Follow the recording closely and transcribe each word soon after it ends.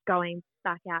going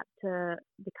back out to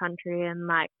the country and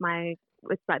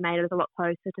it's like made us a lot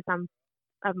closer to some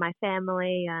of my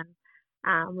family, and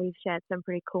we've shared some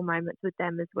pretty cool moments with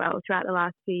them as well throughout the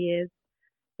last few years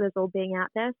with us all being out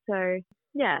there. So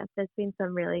yeah, there's been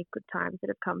some really good times that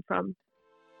have come from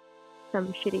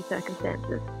some shitty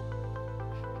circumstances.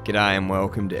 G'day and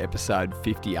welcome to episode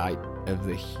 58 of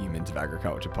the Humans of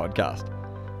Agriculture podcast.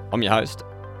 I'm your host,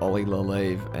 Ollie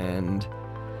Lalive, and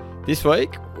this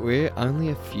week we're only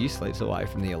a few sleeps away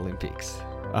from the Olympics.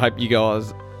 I hope you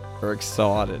guys are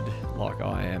excited like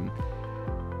I am.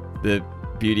 The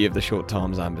beauty of the short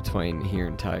time zone between here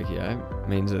and Tokyo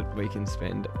means that we can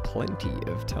spend plenty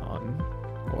of time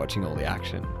watching all the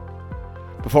action.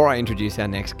 Before I introduce our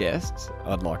next guests,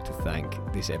 I'd like to thank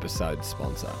this episode's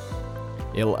sponsor,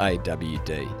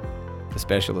 LAWD, the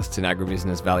specialists in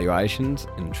agribusiness valuations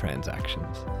and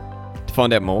transactions. To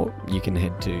find out more, you can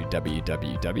head to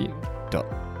www.lawd.com.au.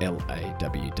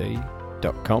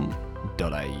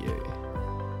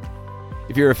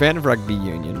 If you're a fan of rugby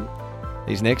union,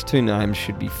 these next two names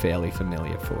should be fairly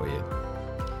familiar for you.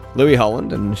 Louis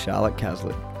Holland and Charlotte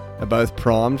Caslitt are both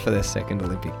primed for their second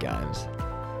Olympic Games.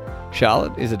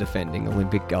 Charlotte is a defending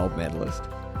Olympic gold medalist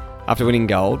after winning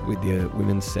gold with the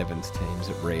women's sevens teams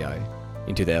at Rio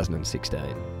in 2016.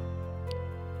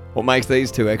 What makes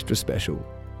these two extra special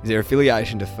is their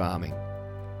affiliation to farming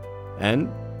and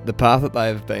the path that they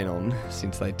have been on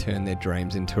since they turned their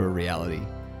dreams into a reality,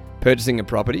 purchasing a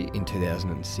property in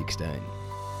 2016.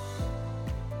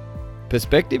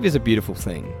 Perspective is a beautiful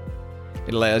thing.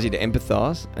 It allows you to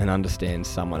empathise and understand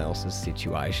someone else's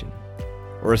situation,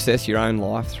 or assess your own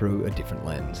life through a different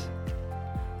lens.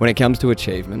 When it comes to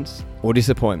achievements or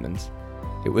disappointments,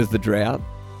 it was the drought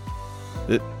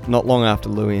that, not long after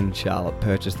Louis and Charlotte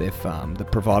purchased their farm,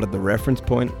 that provided the reference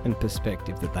point and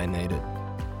perspective that they needed.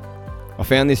 I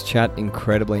found this chat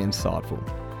incredibly insightful.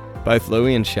 Both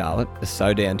Louis and Charlotte are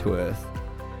so down to earth.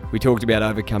 We talked about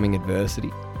overcoming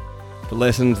adversity, the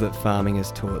lessons that farming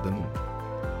has taught them,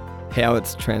 how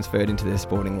it's transferred into their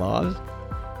sporting lives,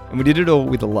 and we did it all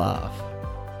with a laugh.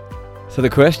 So the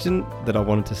question that I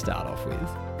wanted to start off with,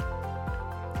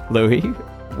 Louis,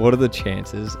 what are the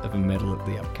chances of a medal at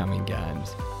the upcoming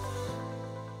Games?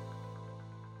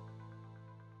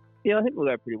 Yeah, I think we'll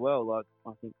go pretty well. Like,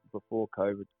 I think before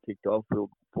COVID kicked off, we were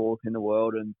fourth in the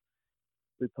world, and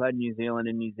we played New Zealand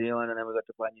in New Zealand, and then we got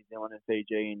to play New Zealand and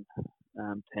Fiji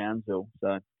in Townsville.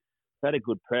 So we had a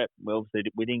good prep.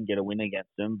 We didn't get a win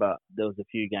against them, but there was a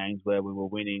few games where we were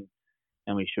winning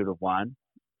and we should have won.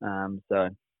 So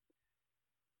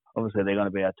obviously they're going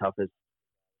to be our toughest.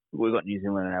 We've got New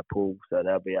Zealand in our pool, so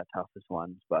they'll be our toughest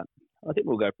ones. But I think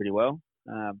we'll go pretty well.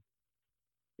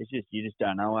 It's just, you just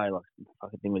don't know, eh? Like, I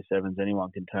think with sevens,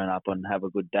 anyone can turn up and have a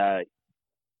good day.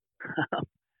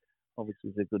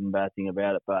 Obviously, there's a good and bad thing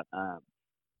about it, but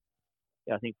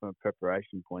yeah, I think from a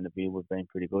preparation point of view, we've been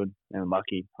pretty good and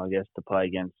lucky, I guess, to play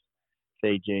against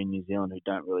Fiji and New Zealand, who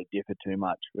don't really differ too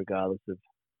much, regardless of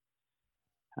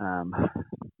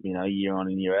year on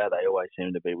and year out. They always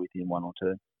seem to be within one or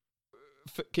two.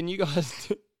 Can you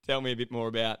guys tell me a bit more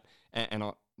about, and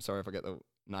I'm sorry if I get the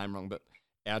name wrong, but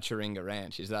our Chiringa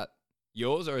Ranch, is that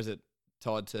yours or is it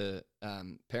tied to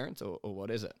parents or what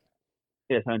is it?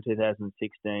 Yeah, so in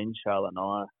 2016, Charlotte and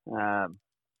I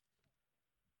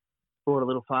bought a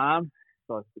little farm.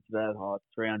 So it's about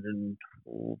 20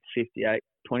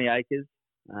 acres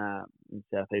in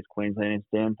southeast Queensland in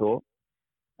Stanthorpe.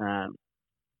 And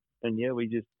yeah,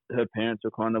 her parents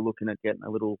were kind of looking at getting a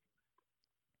little,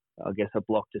 I guess, a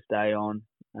block to stay on.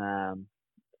 And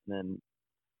then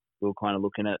we were kind of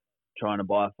looking at trying to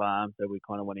buy a farm, so we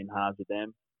kind of went in hard with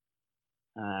them.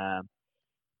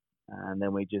 And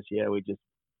then we just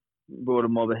brought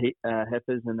them all the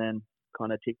heifers and then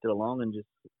kind of ticked it along, and just,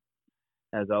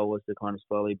 as always, to kind of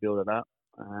slowly build it up.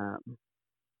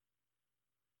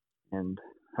 And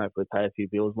hopefully pay a few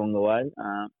bills along the way.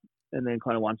 And then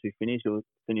kind of once we finished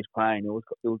playing, it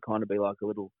would kind of be like a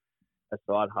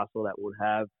side hustle that we'd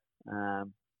have.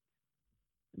 And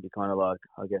be kind of like,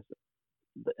 I guess,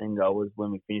 the end goal was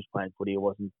when we finished playing footy, it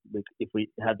wasn't, if we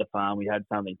had the farm, we had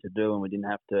something to do and we didn't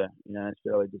have to,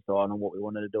 necessarily decide on what we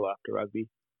wanted to do after rugby.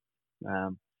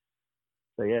 So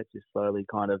yeah, it's just slowly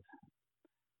kind of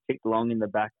ticked along in the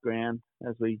background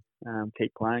as we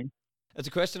keep playing. It's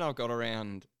a question I've got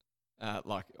around, I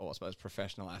suppose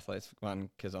professional athletes, one,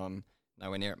 because I'm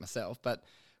nowhere near it myself, but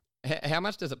how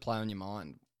much does it play on your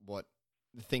mind,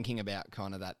 thinking about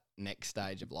kind of that next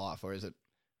stage of life, or is it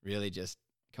really just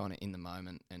kind of in the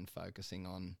moment and focusing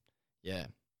on,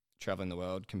 traveling the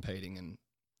world, competing and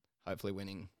hopefully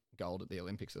winning gold at the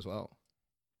Olympics as well?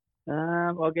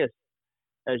 I guess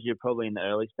as you're probably in the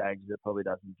early stages, it probably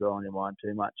doesn't draw on your mind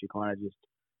too much. You kind of just,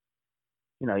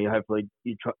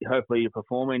 hopefully you're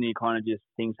performing, and you kind of just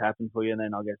things happen for you, and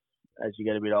then I guess as you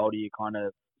get a bit older, you kind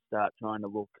of start trying to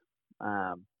look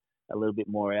a little bit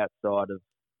more outside of,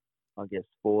 I guess,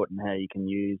 sport and how you can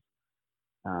use,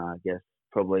 I guess,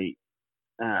 probably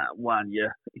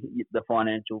the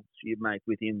financials you make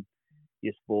within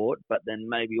your sport, but then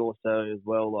maybe also as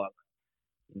well, like,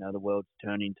 the world's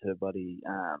turning to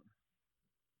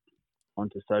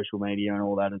onto social media and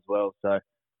all that as well. So I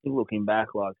think looking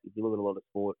back, like if you look at a lot of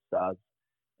sports stars,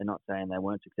 they're not saying they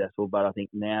weren't successful, but I think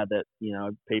now that,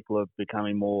 people are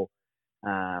becoming more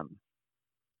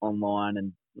online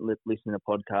and listening to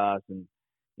podcasts and,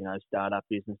 startup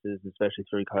businesses, especially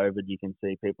through COVID, you can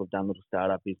see people have done little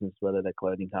startup business, whether they're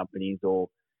clothing companies or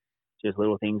just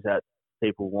little things that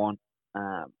people want.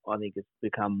 I think it's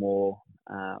become more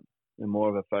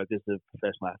of a focus of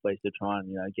professional athletes to try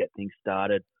and, get things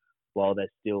started while they're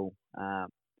still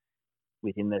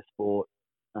within their sport,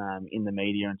 in the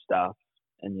media and stuff,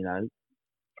 and,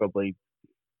 probably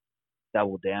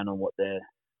double down on what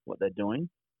they're doing.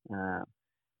 And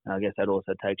I guess that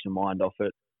also takes your mind off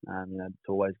it. It's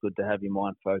always good to have your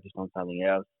mind focused on something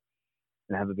else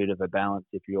and have a bit of a balance.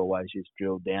 If you always just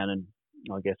drill down and,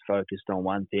 I guess, focused on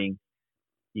one thing,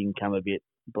 you can become a bit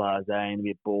blasé and a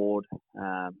bit bored,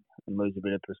 and lose a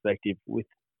bit of perspective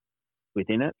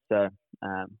within it. So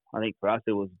I think for us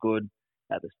it was good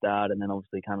at the start, and then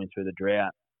obviously coming through the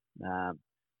drought,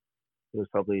 it was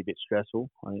probably a bit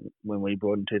stressful. I think when we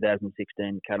brought in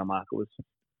 2016, cattle market was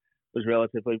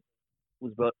relatively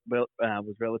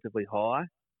high,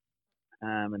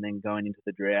 and then going into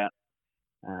the drought,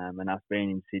 and us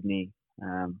being in Sydney,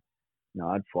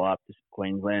 I'd fly up to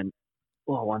Queensland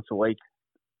once a week,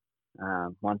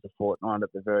 once a fortnight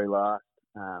at the very last,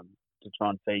 to try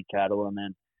and feed cattle, and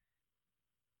then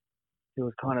it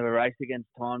was kind of a race against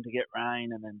time to get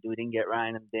rain, and then we didn't get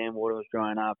rain, and the dam water was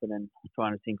drying up, and then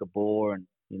trying to sink a bore and,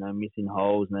 missing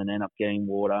holes, and then end up getting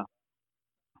water.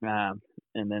 And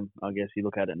then I guess you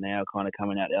look at it now kind of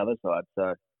coming out the other side.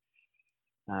 So,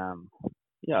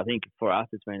 I think for us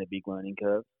it's been a big learning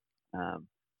curve,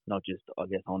 not just, I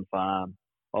guess, on farm,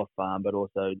 off farm, but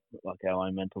also like our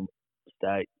own mental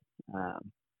state,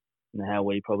 how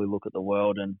we probably look at the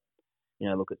world and,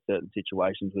 look at certain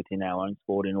situations within our own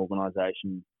sporting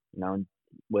organisation, and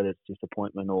whether it's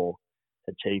disappointment or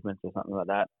achievements or something like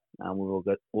that.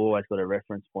 We've always got a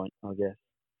reference point, I guess,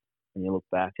 when you look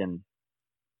back and,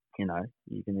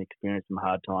 you can experience some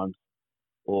hard times,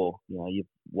 or, you've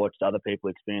watched other people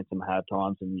experience some hard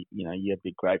times, and, you have to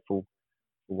be grateful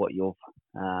for what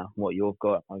you've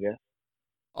got, I guess.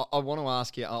 I want to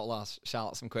ask you, I'll ask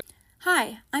Charlotte some questions.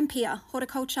 Hi, I'm Pia,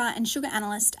 horticulture and sugar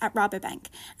analyst at Rabobank,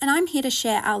 and I'm here to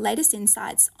share our latest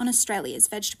insights on Australia's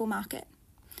vegetable market.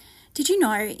 Did you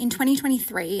know in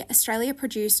 2023, Australia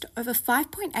produced over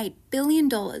 $5.8 billion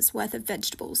worth of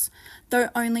vegetables, though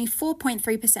only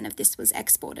 4.3% of this was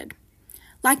exported?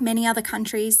 Like many other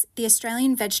countries, the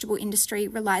Australian vegetable industry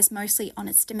relies mostly on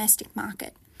its domestic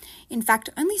market. In fact,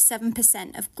 only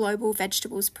 7% of global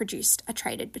vegetables produced are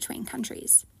traded between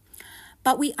countries.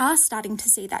 But we are starting to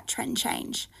see that trend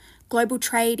change. Global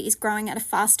trade is growing at a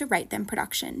faster rate than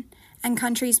production, and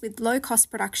countries with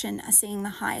low-cost production are seeing the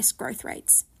highest growth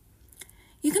rates.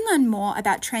 You can learn more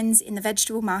about trends in the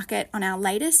vegetable market on our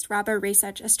latest Rabo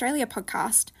Research Australia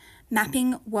podcast,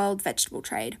 Mapping World Vegetable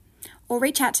Trade, or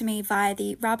reach out to me via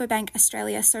the Rabobank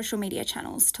Australia social media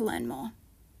channels to learn more.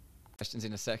 Questions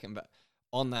in a second, but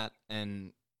on that,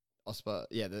 and I suppose,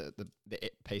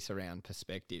 the piece around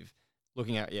perspective,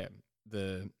 looking at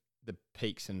the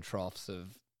peaks and troughs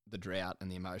of the drought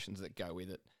and the emotions that go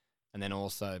with it, and then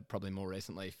also probably more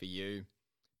recently for you,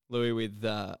 Louis, with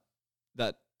that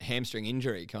hamstring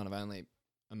injury, kind of only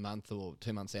a month or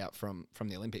 2 months out from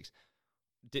the Olympics.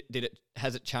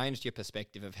 Has it changed your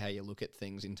perspective of how you look at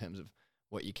things in terms of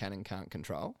what you can and can't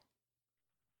control?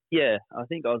 Yeah, I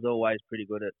think I was always pretty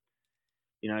good at,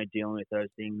 dealing with those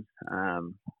things.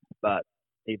 But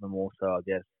even more so, I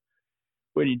guess,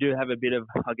 when you do have a bit of,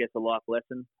 I guess, a life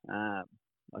lesson,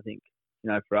 I think,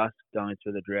 for us going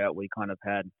through the drought, we kind of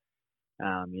had,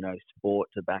 sport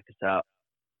to back us up.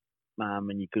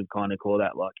 And you could kind of call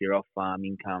that like your off-farm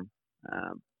income.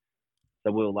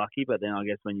 So we were lucky, but then I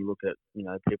guess when you look at,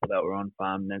 people that were on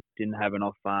farm that didn't have an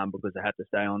off-farm because they had to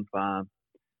stay on farm,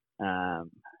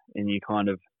 and you kind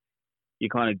of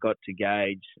got to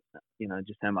gauge,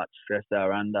 just how much stress they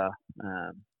were under.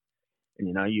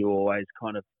 And, you always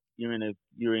kind of, you're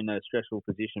in a stressful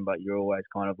position, but you're always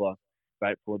kind of like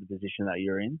grateful for the position that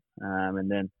you're in. And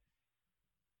then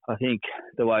I think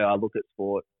the way I look at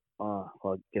sport,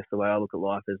 I guess the way I look at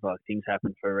life is like things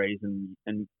happen for a reason,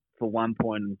 and for one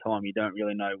point in time, you don't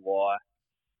really know why,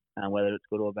 whether it's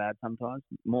good or bad. Sometimes,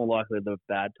 more likely the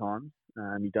bad times,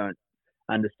 you don't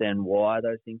understand why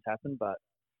those things happen, but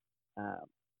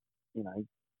you know,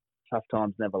 tough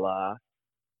times never last.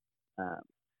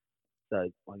 So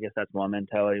I guess that's my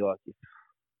mentality. Like,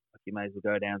 you may as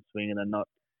well go down swinging and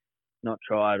not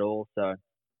try at all. So,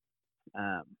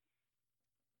 I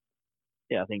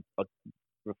think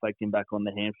reflecting back on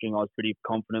the hamstring, I was pretty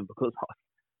confident because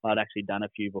I'd actually done a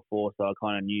few before, so I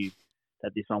kind of knew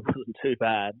that this one wasn't too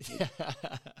bad.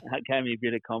 That gave me a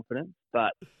bit of confidence,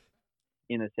 but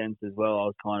in a sense as well, I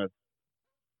was kind of,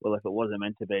 well, if it wasn't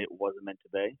meant to be, it wasn't meant to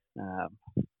be.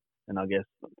 And I guess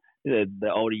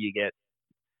the older you get,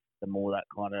 the more that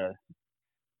kind of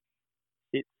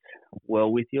fits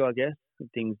well with you, I guess.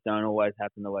 Things don't always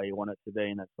happen the way you want it to be,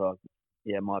 and it's like,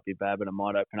 yeah, it might be bad, but it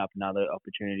might open up another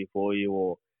opportunity for you,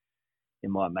 or it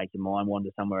might make your mind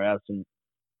wander somewhere else and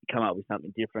come up with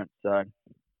something different. So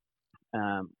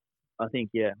I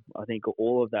think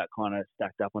all of that kind of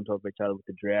stacked up on top of each other with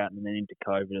the drought and then into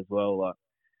COVID as well. Like,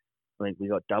 I think we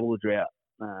got double drought,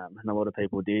 and a lot of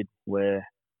people did, where,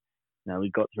 we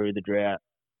got through the drought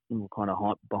and we're kind of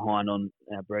behind on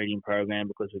our breeding program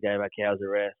because we gave our cows a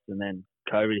rest, and then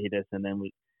COVID hit us, and then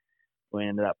we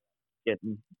ended up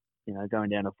getting, going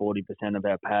down to 40% of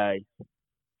our pay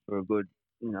for a good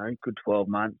 12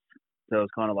 months. So it was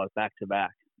kind of like back to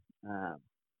back.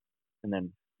 And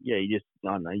then, you just,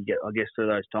 I don't know, you get, I guess through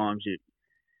those times you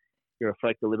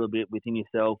reflect a little bit within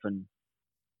yourself, and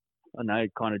I know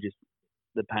kind of just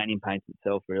the painting paints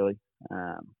itself really.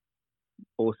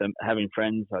 Also having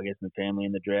friends, I guess, and family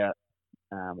in the drought,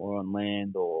 or on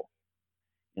land, or,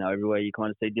 everywhere, you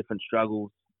kind of see different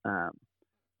struggles. And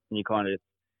you kind of,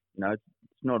 it's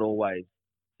not always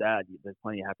sad. There's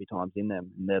plenty of happy times in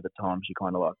them, and they're the times you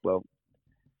kind of like, well,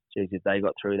 geez, if they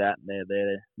got through that and they're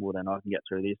there, well, then I can get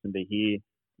through this and be here.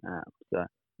 So,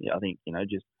 I think,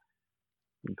 just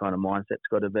your kind of mindset's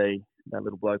got to be, that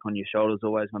little bloke on your shoulder's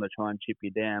always going to try and chip you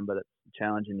down, but it's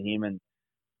challenging him and,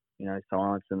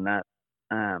 silence and that,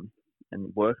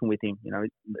 and working with him.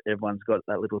 Everyone's got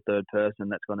that little third person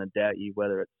that's going to doubt you,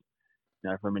 whether it's,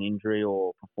 from an injury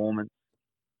or performance.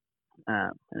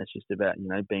 And it's just about,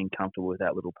 being comfortable with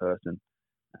that little person,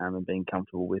 and being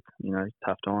comfortable with,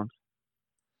 tough times.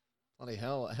 Bloody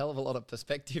hell, a hell of a lot of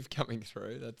perspective coming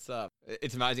through. That's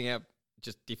it's amazing how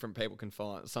just different people can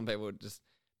find. Some people would just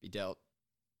be dealt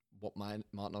what might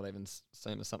not even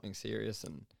seem as something serious,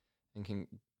 and can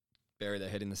bury their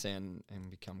head in the sand and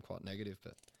become quite negative.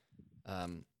 But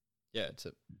it's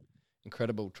an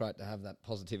incredible trait to have, that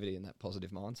positivity and that positive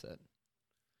mindset.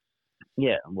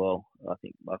 Yeah, well, I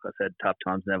think, like I said, tough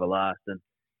times never last, and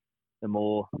the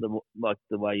more like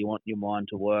the way you want your mind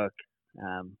to work,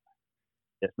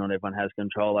 yes, not everyone has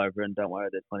control over it, and don't worry,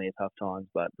 there's plenty of tough times,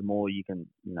 but the more you can,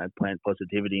 plant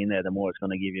positivity in there, the more it's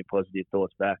going to give you positive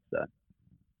thoughts back. So,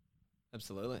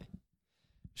 absolutely.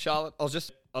 Charlotte,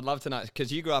 I'd love to know,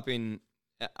 because you grew up in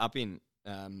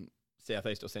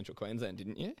southeast or central Queensland,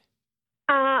 didn't you?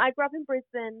 I grew up in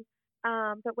Brisbane,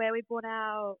 but where we bought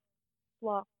our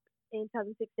block in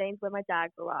 2016 is where my dad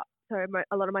grew up. So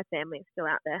a lot of my family is still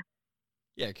out there.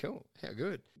 Yeah, cool. How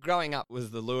good. Growing up,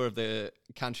 was the lure of the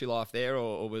country life there,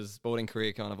 or was sporting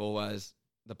career kind of always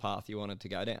the path you wanted to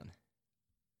go down?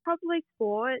 Probably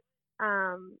sport.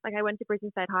 I went to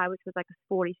Brisbane State High, which was like a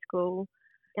sporty school.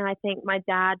 And I think my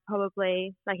dad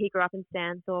probably, he grew up in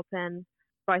Stanthorpe, and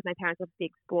both my parents were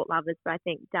big sport lovers, but I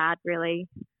think Dad really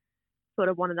sort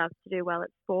of wanted us to do well at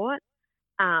sport.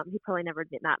 He probably never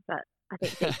admit that, but I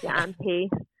think deep down he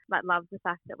loves the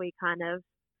fact that we kind of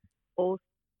all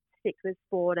stick with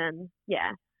sport. And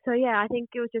so I think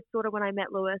it was just sort of when I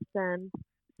met Lewis and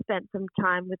spent some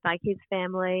time with his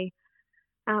family,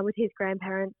 with his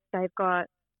grandparents. They've got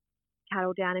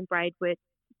cattle down in Braidwood,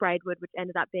 which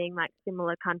ended up being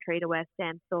similar country to where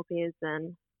Stanthorpe is,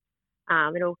 and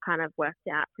it all kind of worked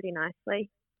out pretty nicely.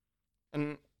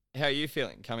 And how are you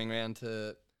feeling coming around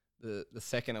to the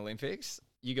second Olympics?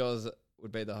 You guys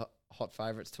would be the hot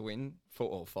favourites to win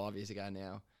 5 years ago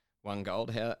now, won gold.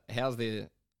 How's the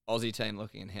Aussie team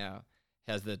looking, and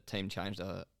how's the team changed,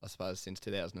 I suppose, since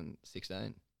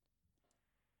 2016?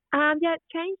 It's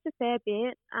changed a fair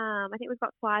bit. I think we've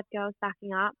got 5 girls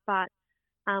backing up, but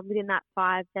within that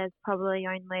 5, there's probably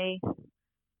only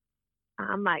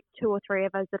 2 or 3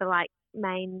 of us that are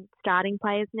main starting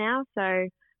players now. So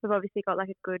we've obviously got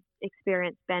a good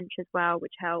experienced bench as well,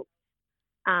 which helps.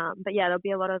 But there'll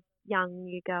be a lot of young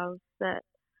new girls that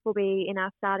will be in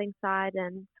our starting side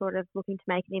and sort of looking to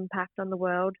make an impact on the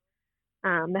world.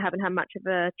 They haven't had much of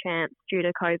a chance due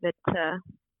to COVID to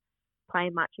play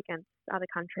much against other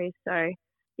countries. So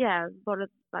yeah, a lot of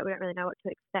we don't really know what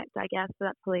to expect, I guess. So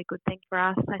that's probably a good thing for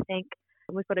us, I think.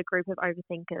 We've got a group of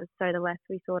overthinkers, so the less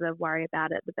we sort of worry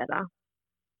about it, the better.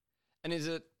 And is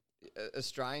it a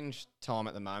strange time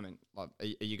at the moment? Like,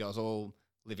 are you guys all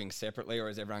living separately, or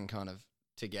is everyone kind of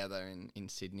together in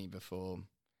Sydney before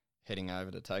heading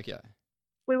over to Tokyo?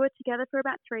 We were together for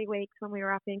about 3 weeks when we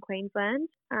were up in Queensland,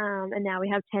 and now we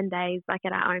have 10 days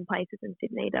at our own places in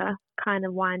Sydney to kind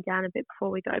of wind down a bit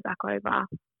before we go back over.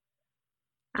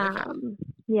 Okay.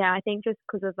 Yeah, I think just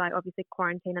because of obviously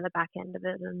quarantine at the back end of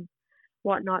it and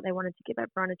whatnot, they wanted to give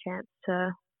everyone a chance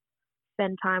to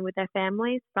spend time with their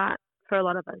families. But for a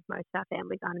lot of us, most of our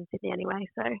families aren't in Sydney anyway,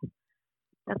 so it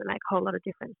doesn't make a whole lot of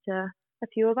difference to a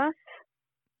few of us.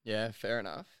 Yeah, fair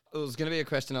enough. It was going to be a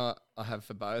question I have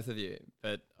for both of you,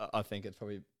 but I think it's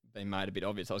probably been made a bit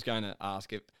obvious. I was going to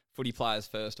ask if footy players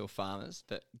first or farmers,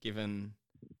 but given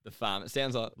the farm, it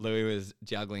sounds like Louis was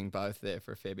juggling both there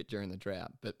for a fair bit during the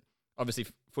drought. But obviously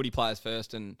footy players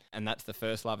first and that's the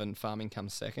first love and farming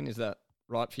comes second. Is that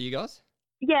right for you guys?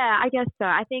 Yeah, I guess so.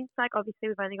 I think obviously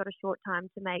we've only got a short time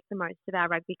to make the most of our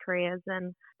rugby careers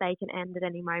and they can end at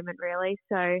any moment really.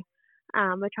 So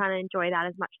we're trying to enjoy that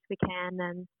as much as we can,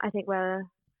 and I think we're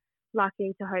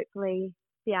lucky to hopefully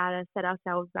be able to set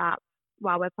ourselves up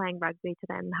while we're playing rugby to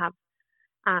then have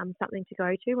something to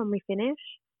go to when we finish.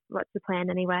 What's the plan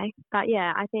anyway? But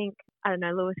yeah, I think, I don't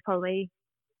know, Lewis probably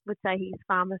would say he's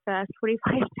farmer first, footy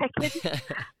player second,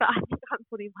 but I think I'm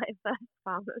footy player first,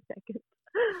 farmer second.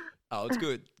 Oh, it's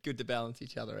good to balance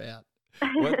each other out.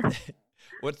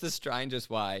 What's the strangest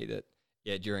way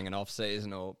that, during an off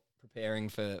season or preparing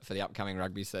for the upcoming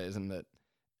rugby season that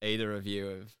either of you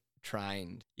have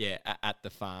trained, at the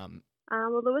farm?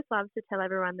 Well, Lewis loves to tell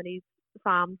everyone that he's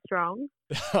farm strong,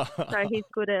 so he's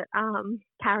good at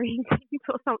carrying things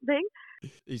or something.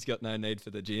 He's got no need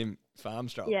for the gym. Farm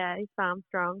strong. Yeah, he's farm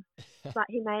strong. But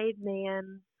he made me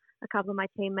and a couple of my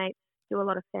teammates do a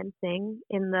lot of fencing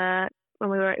when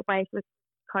we were away with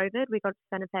COVID. We got to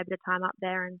spend a fair bit of time up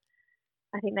there, and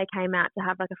I think they came out to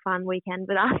have a fun weekend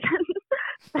with us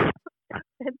and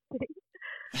fencing.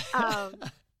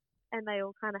 And they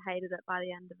all kind of hated it by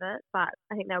the end of it, but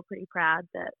I think they were pretty proud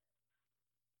that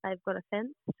they've got a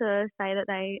fence to say that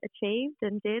they achieved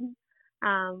and did,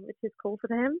 which is cool for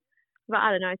them. But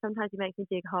I don't know, sometimes he makes me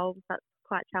dig holes. That's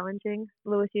quite challenging.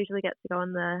 Lewis usually gets to go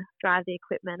on drive the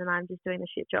equipment, and I'm just doing the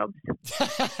shit jobs.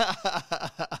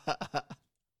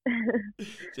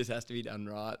 Just has to be done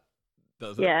right,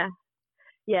 does it?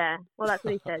 Yeah. Well, that's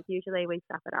what he says. Usually we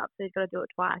stuff it up, so he's got to do it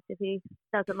twice if he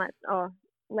doesn't let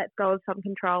go of some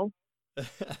control.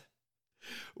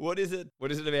 What is it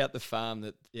about the farm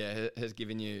that has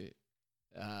given you,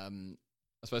 I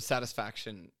suppose,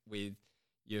 satisfaction with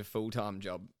your full-time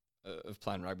job of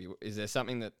playing rugby? Is there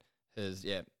something that has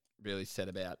really set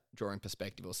about drawing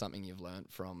perspective, or something you've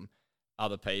learnt from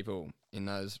other people in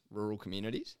those rural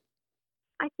communities?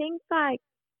 I think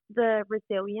the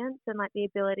resilience and the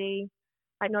ability,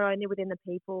 not only within the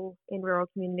people in rural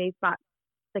communities but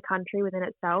the country within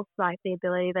itself, the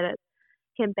ability that it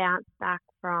can bounce back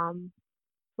from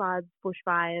floods,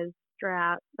 bushfires,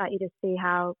 drought. You just see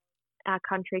how our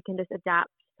country can just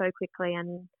adapt so quickly,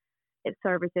 and it's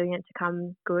so resilient to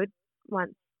come good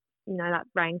once that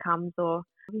rain comes or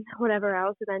whatever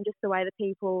else. And then just the way the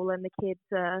people and the kids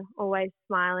are always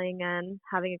smiling and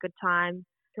having a good time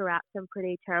throughout some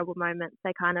pretty terrible moments.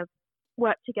 They kind of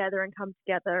work together and come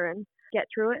together and get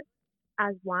through it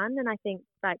as one. And I think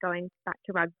going back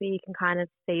to rugby, you can kind of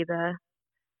see the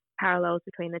parallels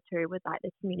between the two with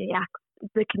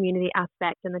the community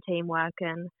aspect and the teamwork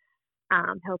and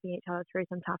helping each other through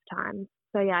some tough times.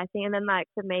 So yeah, I think, and then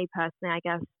for me personally, I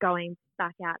guess going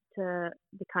back out to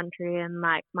the country and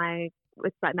it's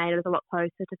made us a lot closer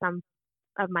to some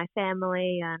of my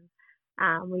family,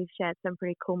 and we've shared some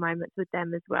pretty cool moments with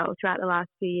them as well throughout the last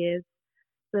few years.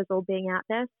 There's all being out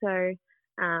there. So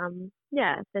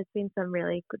there's been some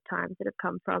really good times that have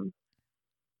come from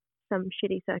some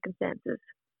shitty circumstances.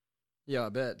 Yeah, I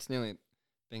bet. It's nearly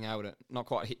being able to not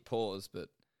quite hit pause, but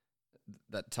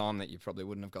that time that you probably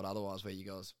wouldn't have got otherwise, where you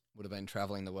guys would have been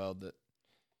travelling the world, that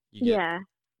you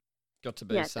got to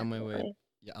be somewhere definitely. Where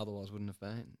you otherwise wouldn't have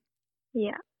been.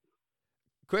 Yeah.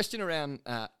 Question around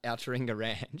our Taringa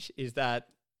Ranch is that,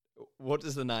 what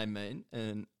does the name mean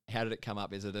and how did it come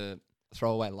up? Is it a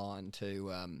throwaway line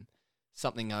to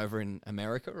something over in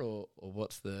America, or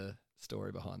what's the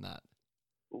story behind that?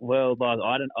 Well,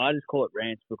 I just call it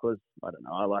ranch because I don't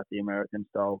know. I like the American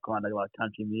style, kind of like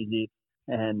country music,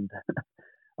 and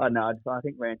I don't know. I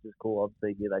think ranch is cool.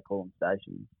 Obviously, here they call them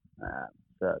stations.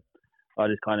 So I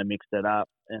just kind of mixed it up.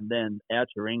 And then our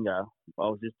Taringa, I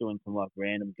was just doing some like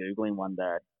random Googling one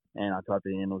day, and I typed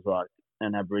it in, it was like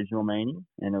an Aboriginal meaning,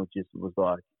 and it was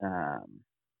like,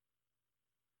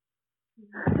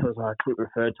 it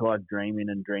referred to like dreaming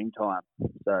and dream time.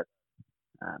 So it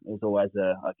was always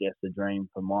a dream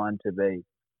for mine to be,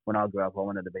 when I grew up, I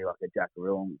wanted to be like a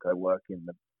jackaroo and go work in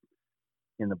the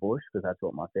bush, because that's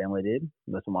what my family did.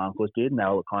 That's what my uncles did, and they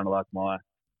were kind of like my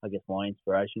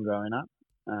inspiration growing up.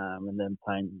 And then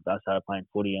I started playing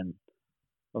footy and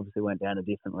obviously went down a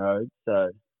different road.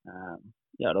 So,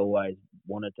 I'd always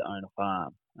wanted to own a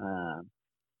farm.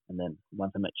 And then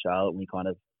once I met Charlotte, we kind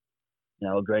of,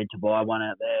 agreed to buy one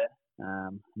out there.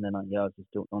 And then I was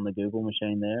just doing on the Google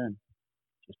machine there and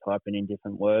just typing in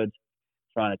different words,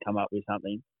 trying to come up with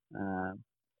something. And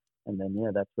then,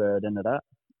 that's where it ended up,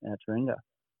 our Taringa.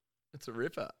 It's a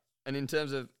ripper. And in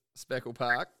terms of Speckle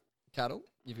Park cattle,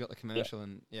 you've got the commercial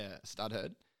and stud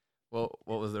herd. Well,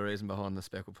 what was the reason behind the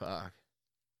Speckle Park?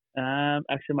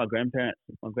 Actually, my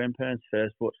grandparents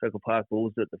first bought Speckle Park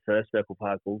bulls at the first Speckle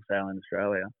Park bull sale in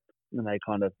Australia. And they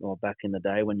kind of, back in the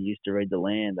day when you used to read the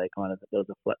land, I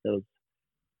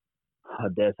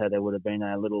dare say there would have been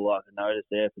a little like a notice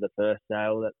there for the first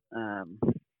sale that, I'm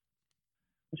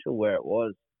not sure where it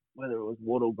was, whether it was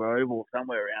Wattle Grove or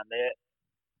somewhere around there.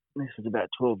 This was about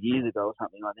 12 years ago or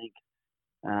something, I think.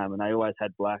 And they always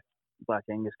had black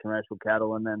Angus commercial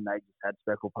cattle, and then they just had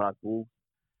Speckle Park bulls.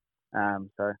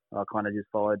 So I kind of just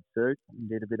followed suit and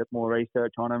did a bit more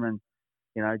research on them, and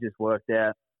just worked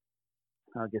out.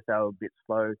 I guess they were a bit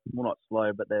slow. Well, not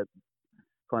slow, but they're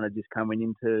kind of just coming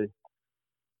into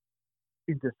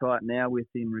sight now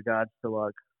in regards to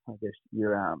like, I guess,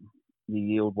 your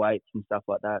yield weights and stuff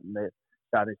like that, and they're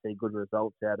starting to see good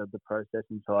results out of the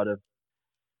processing side of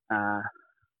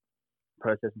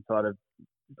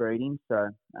breeding.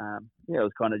 So it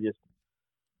was kind of just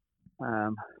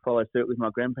follow suit with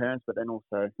my grandparents, but then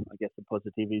also I guess the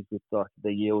positivities with like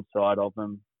the yield side of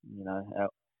them.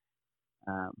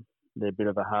 They're a bit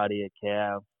of a hardier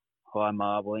cow, high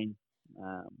marbling,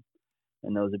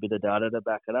 and there was a bit of data to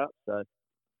back it up. So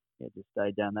just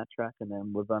stayed down that track, and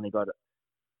then we've only got a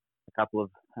couple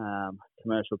of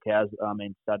commercial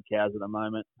stud cows at the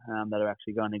moment that are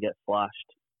actually going to get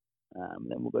flushed.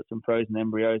 Then we've got some frozen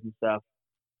embryos and stuff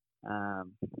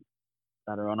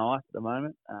that are on ice at the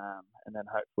moment, and then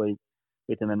hopefully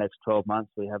within the next 12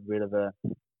 months we have a bit of an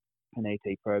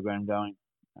ET program going,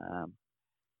 and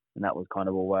that was kind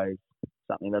of always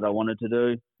something that I wanted to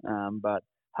do, but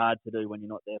hard to do when you're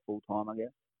not there full time, I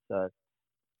guess. So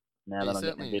now that I'm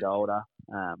getting a bit older,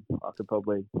 I could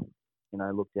probably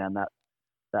look down that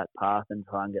path and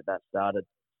try and get that started,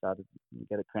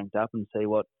 get it cranked up and see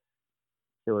what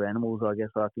animals I guess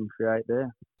I can create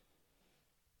there.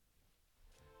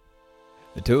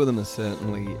 The two of them are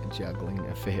certainly juggling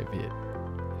a fair bit.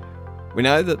 We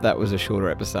know that was a shorter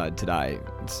episode today.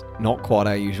 It's not quite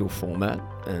our usual format,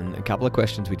 and a couple of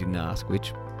questions we didn't ask,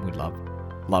 which we'd love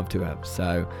to have.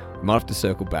 So we might have to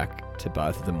circle back to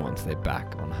both of them once they're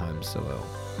back on home soil.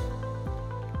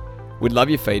 We'd love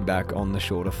your feedback on the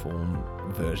shorter form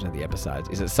version of the episodes.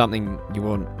 Is it something you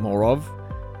want more of?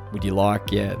 Would you like,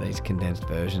 these condensed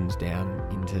versions down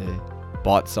into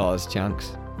bite-sized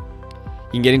chunks?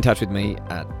 You can get in touch with me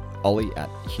at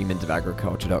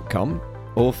ollie@humansofagriculture.com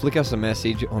or flick us a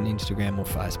message on Instagram or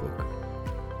Facebook.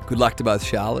 Good luck to both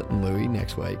Charlotte and Louis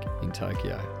next week in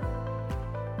Tokyo.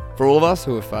 For all of us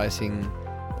who are facing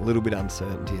a little bit of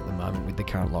uncertainty at the moment with the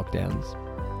current lockdowns,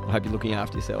 I hope you're looking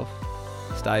after yourself.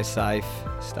 Stay safe,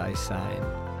 stay sane.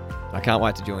 I can't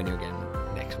wait to join you again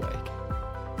next week.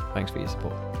 Thanks for your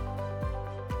support.